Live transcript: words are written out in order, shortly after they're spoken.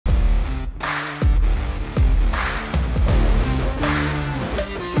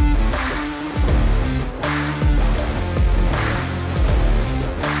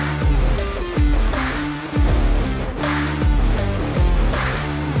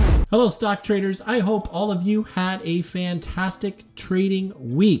Hello stock traders, I hope all of you had a fantastic trading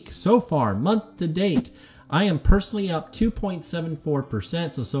week. So far, month to date, I am personally up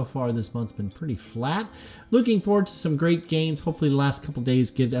 2.74%, so far this month's been pretty flat. Looking forward to some great gains. Hopefully the last couple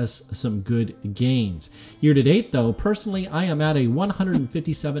days get us some good gains. Year to date though, personally I am at a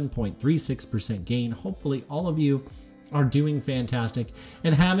 157.36% gain. Hopefully all of you are doing fantastic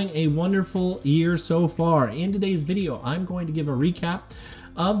and having a wonderful year so far. In today's video, I'm going to give a recap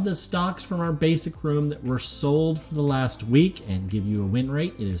of the stocks from our basic room that were sold for the last week and give you a win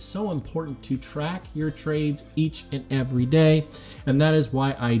rate. It is so important to track your trades each and every day, and that is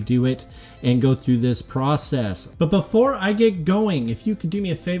why I do it and go through this process. But before I get going, if you could do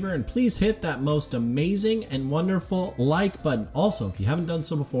me a favor and please hit that most amazing and wonderful like button. Also, if you haven't done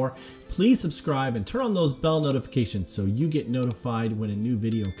so before, please subscribe and turn on those bell notifications so you get notified when a new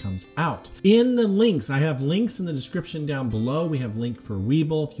video comes out. In the links, I have links in the description down below. We have a link for Webull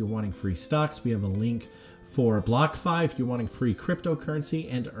if you're wanting free stocks. We have a link for BlockFi if you're wanting free cryptocurrency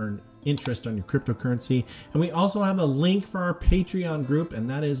and to earn interest on your cryptocurrency. And we also have a link for our Patreon group, and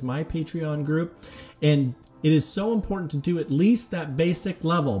that is my Patreon group. And it is so important to do at least that basic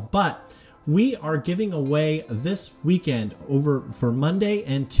level. But we are giving away this weekend for Monday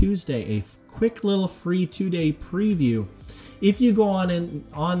and Tuesday a quick little free 2-day preview. If you go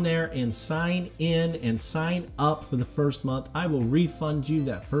on there and sign in and sign up for the first month, I will refund you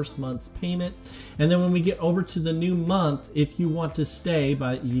that first month's payment. And then when we get over to the new month, if you want to stay,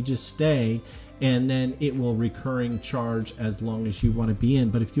 you just stay, and then it will recurring charge as long as you want to be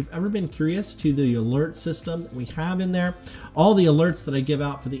in. But if you've ever been curious to the alert system that we have in there, all the alerts that I give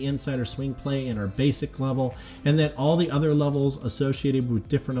out for the insider swing play in our basic level, and then all the other levels associated with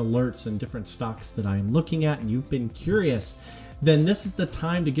different alerts and different stocks that I am looking at, and you've been curious, then this is the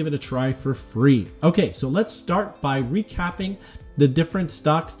time to give it a try for free. Okay, so let's start by recapping the different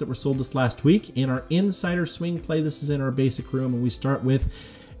stocks that were sold this last week in our insider swing play. This is in our basic room, and we start with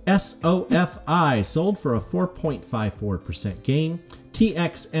SOFI, sold for a 4.54% gain.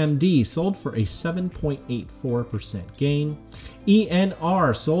 TXMD sold for a 7.84% gain.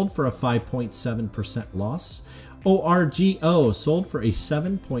 ENR sold for a 5.7% loss. ORGO sold for a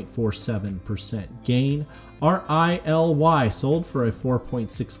 7.47% gain. RILY sold for a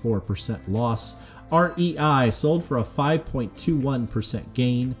 4.64% loss. REI sold for a 5.21%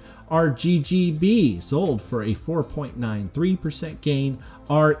 gain. RGGB sold for a 4.93% gain.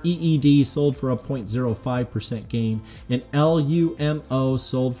 REED sold for a 0.05% gain. And LUMO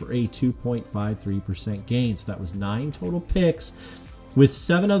sold for a 2.53% gain. So that was 9 total picks, with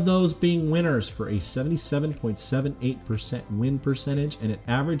 7 of those being winners for a 77.78% win percentage and an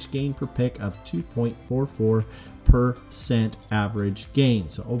average gain per pick of 2.44% average gain.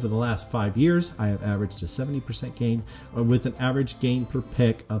 So over the last 5 years, I have averaged a 70% gain with an average gain per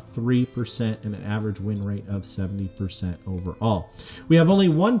pick of 3% and an average win rate of 70% overall. We have only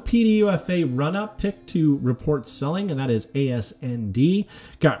one PDUFA run-up pick to report selling, and that is ASND.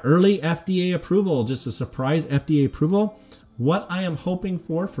 Got early FDA approval, just a surprise FDA approval. What I am hoping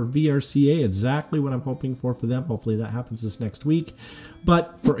for VRCA, exactly what I'm hoping for them. Hopefully that happens this next week.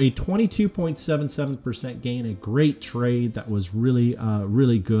 But for a 22.77% gain, a great trade that was really,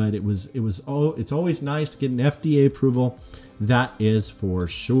 really good. It's always nice to get an FDA approval. That is for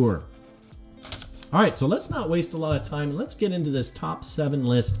sure. All right, so let's not waste a lot of time. Let's get into this top 7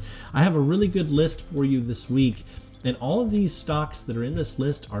 list. I have a really good list for you this week, and all of these stocks that are in this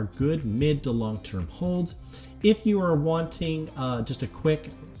list are good mid to long-term holds. If you are wanting just a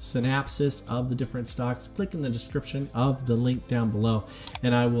quick synopsis of the different stocks, click in the description of the link down below,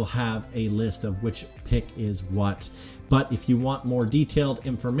 and I will have a list of which pick is what. But if you want more detailed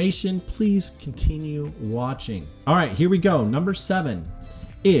information, please continue watching. All right, here we go. Number 7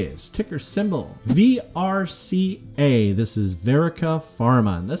 is ticker symbol VRCA. This is Verica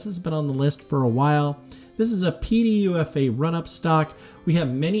Pharma, and this has been on the list for a while. This is a PDUFA run-up stock. We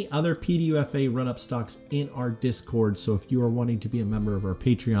have many other PDUFA run-up stocks in our Discord, so if you are wanting to be a member of our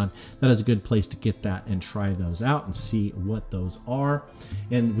Patreon, that is a good place to get that and try those out and see what those are.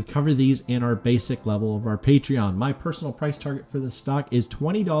 And we cover these in our basic level of our Patreon. My personal price target for this stock is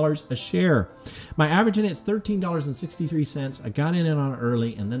 $20 a share. My average in it is $13.63. I got in on it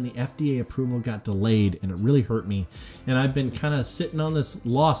early, and then the FDA approval got delayed, and it really hurt me. And I've been kind of sitting on this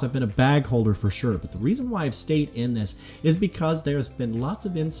loss. I've been a bag holder for sure, but the reason why I've stayed in this is because there's been lots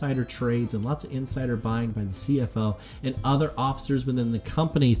of insider trades and lots of insider buying by the CFO and other officers within the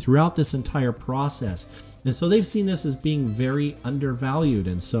company throughout this entire process. And so they've seen this as being very undervalued.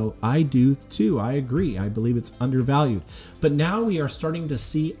 And so I do too. I agree. I believe it's undervalued. But now we are starting to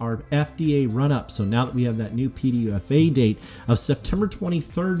see our FDA run up. So now that we have that new PDUFA date of September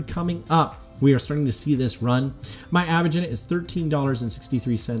 23rd coming up, we are starting to see this run. My average in it is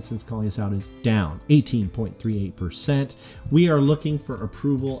 $13.63 since calling this out is down 18.38%. We are looking for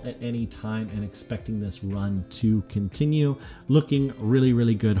approval at any time and expecting this run to continue. Looking really,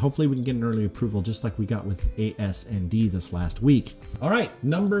 really good. Hopefully we can get an early approval just like we got with ASND this last week. All right,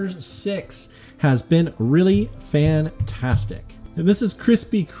 number 6 has been really fantastic. And this is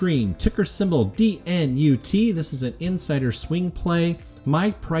Krispy Kreme, ticker symbol DNUT. This is an insider swing play.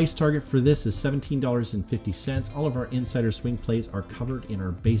 My price target for this is $17.50. All of our insider swing plays are covered in our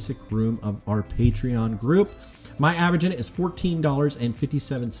basic room of our Patreon group. My average in it is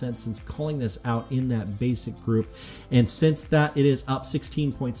 $14.57 since calling this out in that basic group. And since that, it is up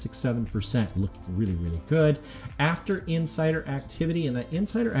 16.67%, looking really, really good. After insider activity, and that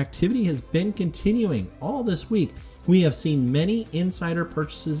insider activity has been continuing all this week. We have seen many insider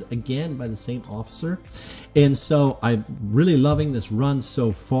purchases again by the same officer. And so I'm really loving this run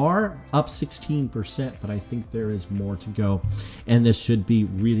so far, up 16%, but I think there is more to go. And this should be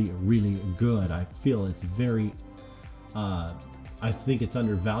really, really good. I feel it's very, I think it's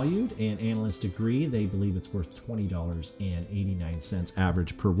undervalued, and analysts agree. They believe it's worth $20.89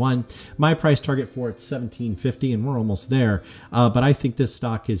 average per one. My price target for it's $17.50, and we're almost there. But I think this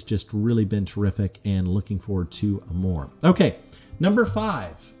stock has just really been terrific, and looking forward to more. Okay, number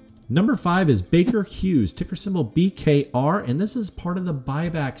 5. Number 5 is Baker Hughes, ticker symbol BKR, and this is part of the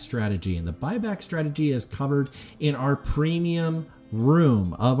buyback strategy. And the buyback strategy is covered in our premium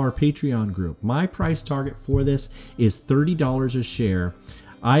room of our Patreon group. My price target for this is $30 a share.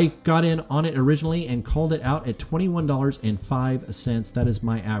 I got in on it originally and called it out at $21.05. That is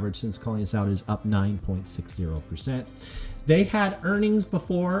my average since calling this out is up 9.60%. They had earnings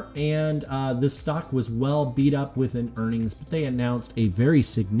before, and this stock was well beat up within earnings, but they announced a very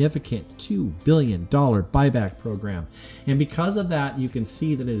significant $2 billion buyback program. And because of that, you can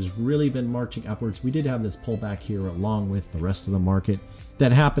see that it has really been marching upwards. We did have this pullback here along with the rest of the market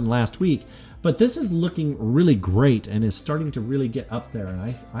that happened last week. But this is looking really great and is starting to really get up there. And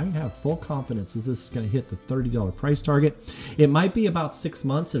I have full confidence that this is going to hit the $30 price target. It might be about 6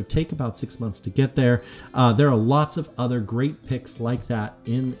 months. It'll take about 6 months to get there. There are lots of other great picks like that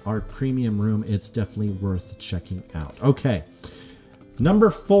in our premium room. It's definitely worth checking out. Okay,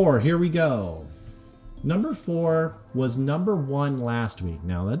 number 4, here we go. Number 4 was number 1 last week.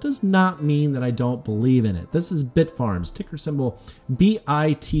 Now, that does not mean that I don't believe in it. This is Bitfarms, ticker symbol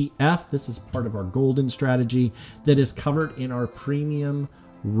BITF. This is part of our golden strategy that is covered in our premium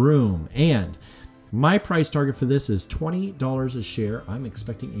room. And my price target for this is $20 a share. I'm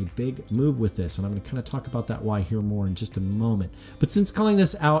expecting a big move with this, and I'm going to kind of talk about that why here more in just a moment. But since calling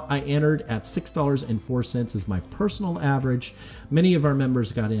this out, I entered at $6.04 as my personal average. Many of our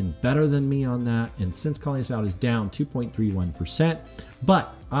members got in better than me on that, and since calling this out is down 2.31%.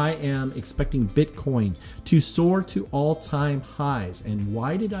 But I am expecting Bitcoin to soar to all-time highs. And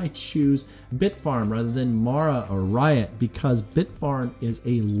why did I choose Bitfarm rather than Mara or Riot? Because Bitfarm is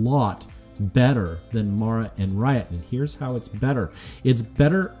a lot better than Mara and Riot, and here's how it's better. It's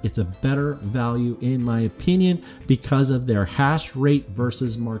a better value in my opinion because of their hash rate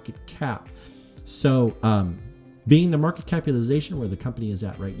versus market cap. So being the market capitalization where the company is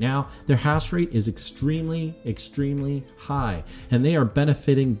at right now, their hash rate is extremely high, and they are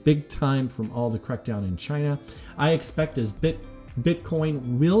benefiting big time from all the crackdown in China. I expect as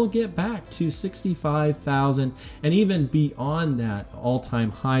Bitcoin will get back to 65,000 and even beyond that all-time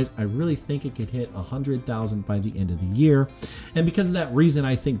highs. I really think it could hit 100,000 by the end of the year. And because of that reason,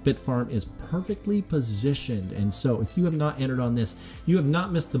 I think Bitfarm is perfectly positioned. And so if you have not entered on this, you have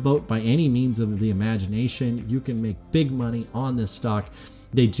not missed the boat by any means of the imagination. You can make big money on this stock.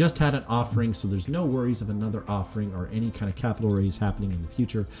 They just had an offering, so there's no worries of another offering or any kind of capital raise happening in the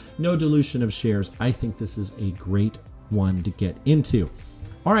future. No dilution of shares. I think this is a great one to get into.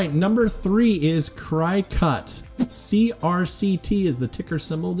 All right, number 3 is CRCT. CRCT is the ticker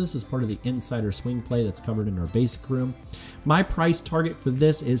symbol. This is part of the insider swing play that's covered in our basic room. My price target for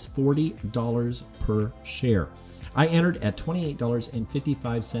this is $40 per share. I entered at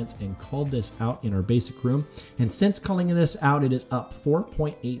 $28.55 and called this out in our basic room. And since calling this out, it is up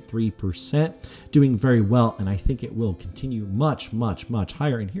 4.83%, doing very well. And I think it will continue much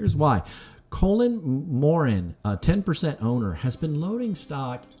higher. And here's why. Colin Morin, a 10% owner, has been loading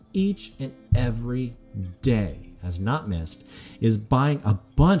stock each and every day. has not missed, is buying a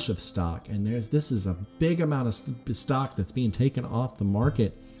bunch of stock. And this is a big amount of stock that's being taken off the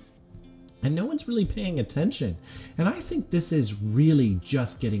market. And no one's really paying attention. And I think this is really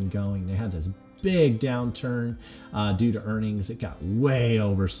just getting going. They had this big downturn due to earnings. It got way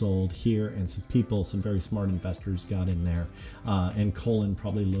oversold here, and some very smart investors got in there, and Colin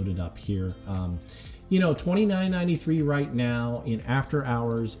probably loaded up here. You know, $29.93 right now in after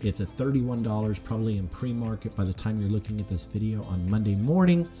hours. It's at $31 probably in pre-market by the time you're looking at this video on Monday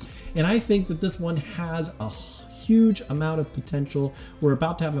morning. And I think that this one has a huge amount of potential. We're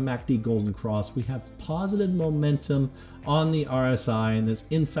about to have a MACD golden cross. We have positive momentum on the RSI, and this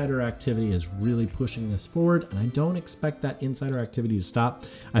insider activity is really pushing this forward, and I don't expect that insider activity to stop.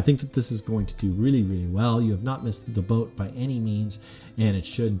 I think that this is going to do really, really well. You have not missed the boat by any means, and it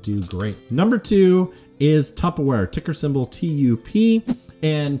should do great. Number 2 is Tupperware, ticker symbol TUP.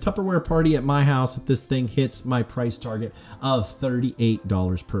 And Tupperware party at my house if this thing hits my price target of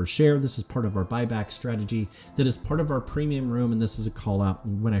 $38 per share. This is part of our buyback strategy. That is part of our premium room, and this is a call out.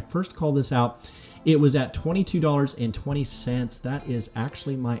 When I first called this out, it was at $22.20. That is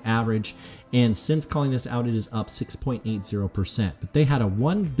actually my average. And since calling this out, it is up 6.80%. But they had a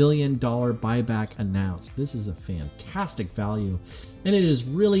 $1 billion buyback announced. This is a fantastic value. And it has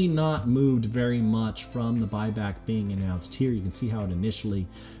really not moved very much from the buyback being announced here. You can see how it initially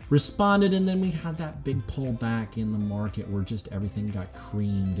responded, and then we had that big pullback in the market where just everything got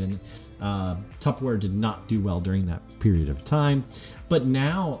creamed, and Tupperware did not do well during that period of time. But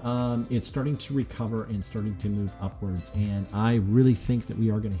now it's starting to recover and starting to move upwards, and I really think that we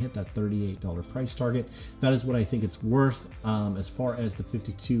are going to hit that $38 price target. That is what I think it's worth. As far as the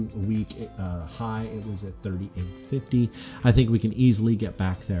 52-week high, it was at $38.50. I think we can easily get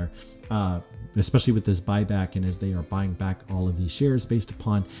back there, especially with this buyback, and as they are buying back all of these shares based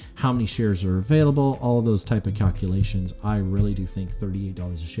upon how many shares are available, all of those type of calculations. I really do think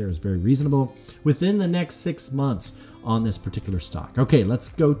 $38 a share is very reasonable within the next 6 months on this particular stock. Okay, let's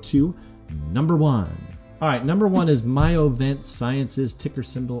go to number 1. All right, number 1 is MYOV Sciences, ticker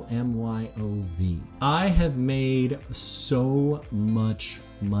symbol MYOV. I have made so much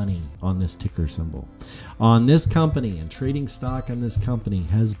money on this ticker symbol, on this company, and trading stock on this company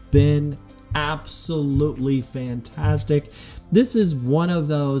has been absolutely fantastic. This is one of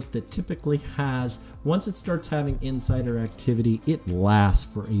those that typically has, once it starts having insider activity, it lasts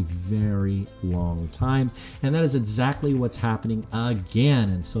for a very long time. And that is exactly what's happening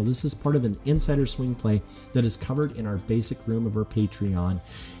again. And so this is part of an insider swing play that is covered in our basic room of our Patreon.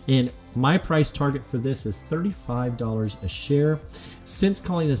 And my price target for this is $35 a share. Since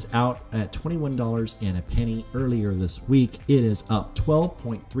calling this out at $21 and a penny earlier this week, it is up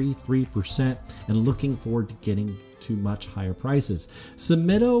 12.33% and looking forward to getting to much higher prices.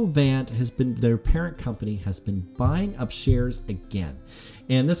 Sumitomo has been, their parent company, has been buying up shares again.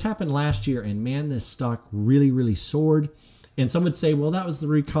 And this happened last year, and man, this stock really soared. And some would say, well, that was the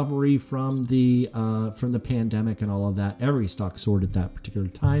recovery from the pandemic and all of that. Every stock soared at that particular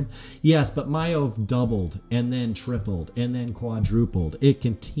time. Yes, but MYOV doubled and then tripled and then quadrupled. It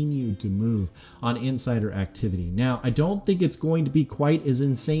continued to move on insider activity. Now, I don't think it's going to be quite as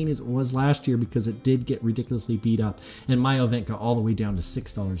insane as it was last year, because it did get ridiculously beat up, and MYOV got all the way down to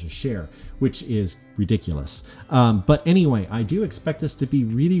 $6 a share, which is ridiculous. But anyway, I do expect this to be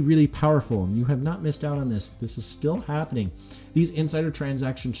really powerful, and you have not missed out on this. This is still happening. These insider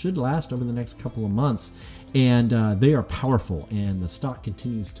transactions should last over the next couple of months, and they are powerful, and the stock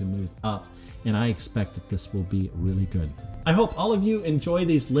continues to move up, and I expect that this will be really good. I hope all of you enjoy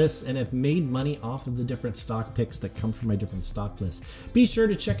these lists and have made money off of the different stock picks that come from my different stock lists. Be sure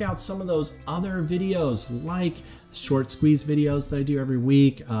to check out some of those other videos, like short squeeze videos that I do every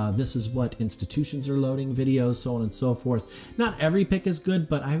week. This is what institutions are loading videos, so on and so forth. Not every pick is good,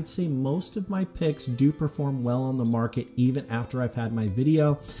 but I would say most of my picks do perform well on the market even after I've had my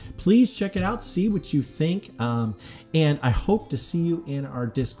video. Please check it out, see what you think, and I hope to see you in our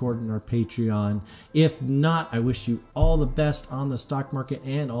Discord and our Patreon. If not, I wish you all the best on the stock market,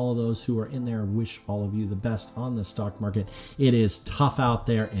 and all of those who are in there wish all of you the best on the stock market. It is tough out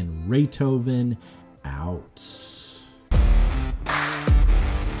there, and Raythoven out.